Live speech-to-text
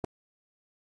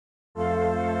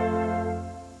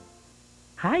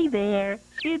Hi there.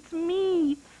 It's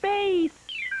me, Face.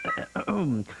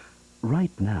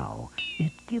 Right now,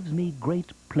 it gives me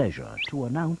great pleasure to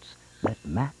announce that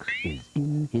Max is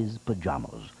in his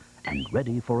pajamas and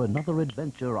ready for another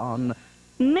adventure on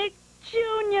Nick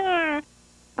Jr.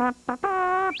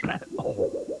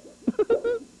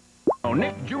 Oh,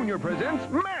 Nick Jr.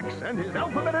 presents Max and his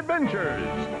Alphabet Adventures.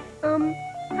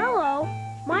 Hello.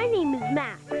 My name is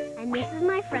Max, and this is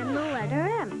my friend, the letter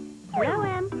M. Hello,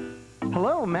 M.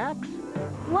 Hello, Max.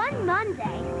 One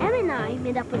Monday, Em and I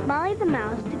met up with Molly the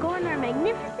Mouse to go on our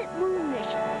magnificent moon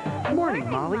mission. Morning,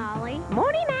 Molly.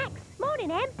 Morning, Max.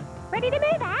 Morning, Em. Ready to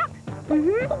move out?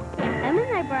 Mm-hmm. Em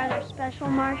and I brought our special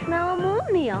marshmallow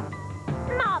moon meal.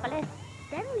 Marvelous.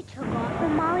 Then we took off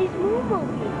in Molly's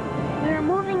moonmobile. We were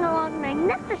moving along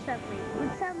magnificently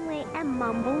when suddenly Em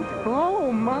mumbled,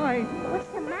 Oh, my. "What's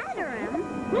the matter, Em?"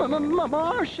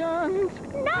 Martians.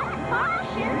 Not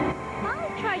Martians!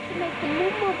 Molly tried to make the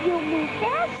moonmobile move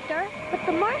faster, but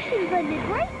the Martians landed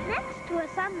right next to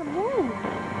us on the moon.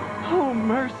 Oh,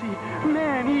 mercy.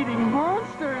 Man-eating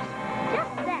monsters.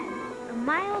 Just then, a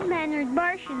mild-mannered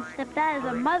Martian stepped out of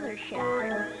the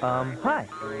mothership. Hi,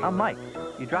 I'm Mike.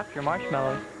 You dropped your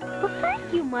marshmallows. Well,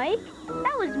 thank you, Mike.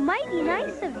 That was mighty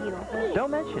nice of you.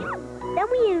 Don't mention it. Then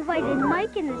we invited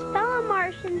Mike and his fellow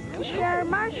Martians to share our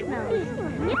marshmallows.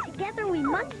 Together we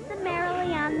munched them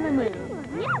merrily on the moon.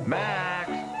 Max.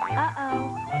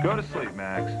 Uh-oh. Go to sleep,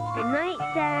 Max. Good night,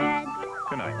 Dad.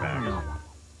 Good night, Max.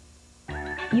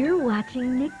 You're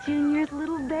watching Nick Jr.'s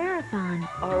Little Bearathon.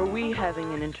 Are we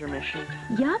having an intermission?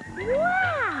 Yup.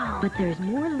 Wow! But there's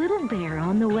more Little Bear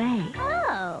on the way.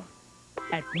 Oh.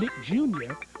 At Nick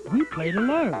Jr., we play to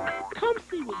learn. Come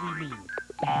see what we mean.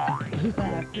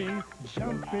 Laughing,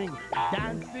 jumping,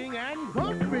 dancing, and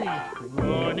bumping.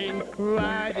 Running,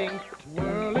 riding,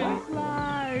 twirling,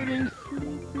 sliding,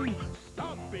 swooping,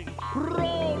 stomping,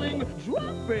 rolling,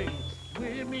 dropping,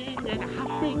 swimming and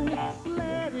hopping,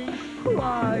 sledding,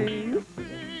 flying,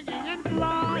 singing and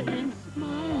flying,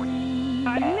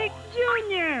 smiling. Nick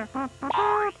Jr.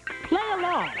 Play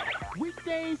along.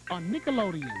 Weekdays on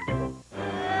Nickelodeon.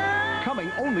 Coming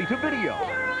only to video.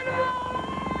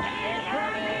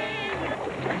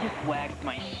 I just waxed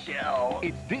my shell.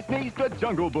 It's Disney's The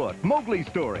Jungle Book, Mowgli's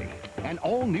story. An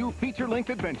all-new feature-length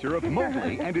adventure of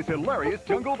Mowgli and his hilarious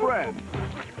jungle friends.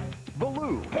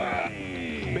 Baloo,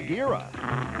 Bagheera,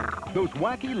 those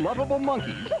wacky, lovable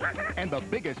monkeys, and the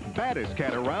biggest, baddest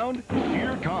cat around,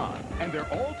 Shere Khan. And they're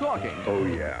all talking. Oh,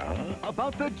 yeah?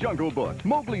 About The Jungle Book,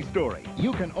 Mowgli's story.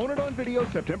 You can own it on video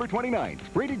September 29th.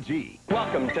 Rated G.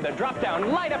 Welcome to the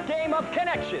drop-down light-up game of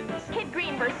Connections. Kid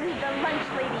Green versus the lunch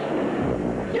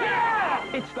lady. Yeah!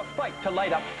 It's the fight to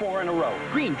light up 4 in a row.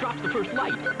 Green drops the first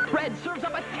light. Red serves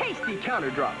up a tasty counter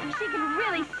drop. She can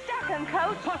really stack them,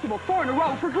 Coach. Possible 4 in a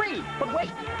row for Green. But wait,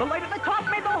 the light at the top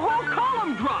made the whole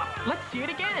column drop. Let's see it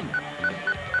again.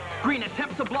 Green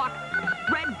attempts a block.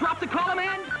 Red drops a column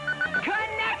and...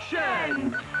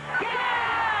 Connections!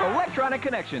 Yeah! Electronic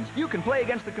Connections. You can play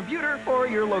against the computer or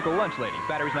your local lunch lady.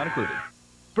 Batteries not included.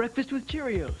 Breakfast with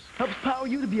Cheerios helps power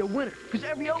you to be a winner, because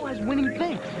every O has winning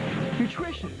things.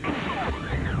 Nutrition.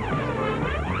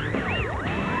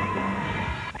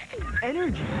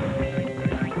 Energy.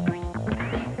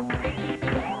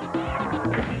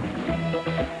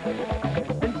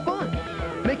 And fun.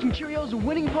 Making Cheerios a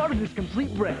winning part of this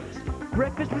complete breakfast.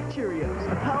 Breakfast with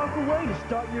Cheerios, a powerful way to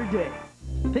start your day.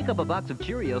 Pick up a box of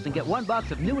Cheerios and get 1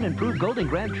 box of new and improved Golden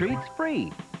Graham treats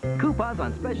free. Coupons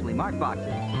on specially marked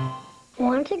boxes.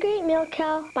 Once a Great Milk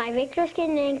Cow by Victor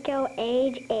Skinenko,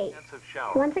 age 8.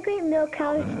 Once a great milk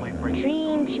cow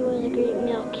dreamed she was a great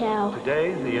milk cow.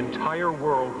 Today, the entire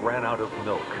world ran out of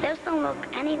milk. There's no milk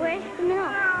anywhere.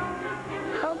 Milk.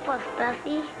 Help us,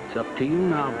 Bessie. It's up to you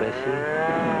now, Bessie.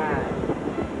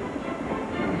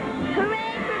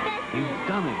 Hooray for Bessie! You've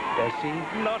done it, Bessie.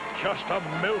 Not just a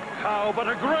milk cow, but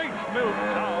a great milk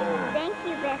cow. Thank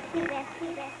you,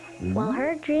 Bessie. Will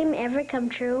her dream ever come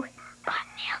true? Got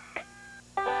milk.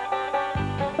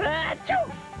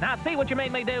 Now see what you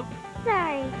made me do?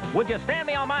 Sorry. Would you stand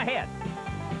me on my head?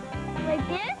 Like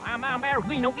this?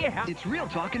 Yeah. It's Real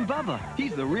Talkin' Bubba.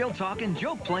 He's the real talking,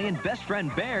 joke-playing best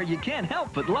friend bear you can't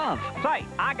help but love. Say,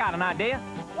 I got an idea.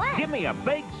 What? Give me a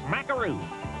big smackaroo.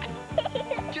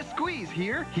 Just squeeze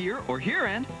here, here, or here,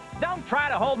 and... Don't try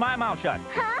to hold my mouth shut.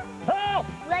 Huh? Oh!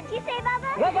 What'd you say,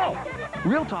 Bubba? Bubba!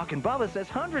 Real Talkin' Bubba says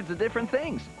hundreds of different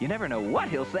things. You never know what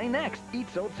he'll say next. Each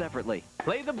sold separately.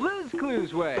 Play the Blues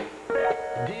Clues way.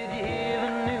 Did you hear the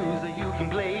news that you can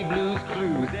play Blues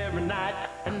Clues every night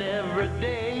and every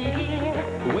day?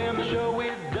 When the show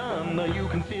is done, you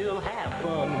can still have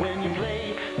fun when you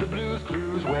play the Blues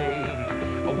Clues way.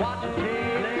 Watch it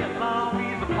take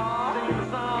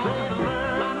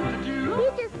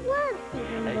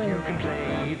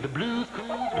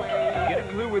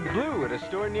with Blue at a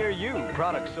store near you.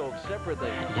 Products sold separately.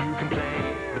 You can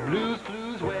play the Blues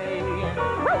Clues way.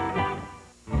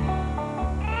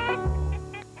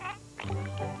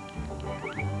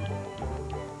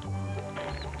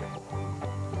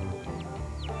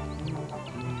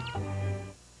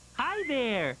 Hi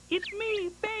there, it's me,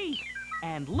 Face.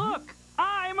 And look,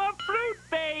 I'm a fruit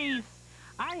face.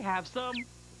 I have some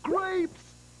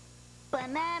grapes,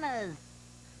 Bananas.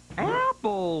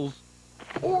 apples,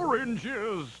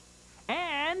 Oranges.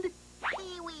 and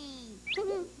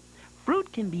Kiwi.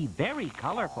 fruit can be very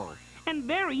colorful and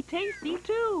very tasty,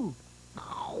 too.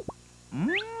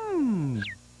 Mmm.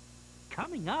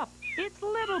 Coming up, it's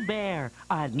Little Bear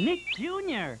on Nick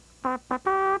Jr.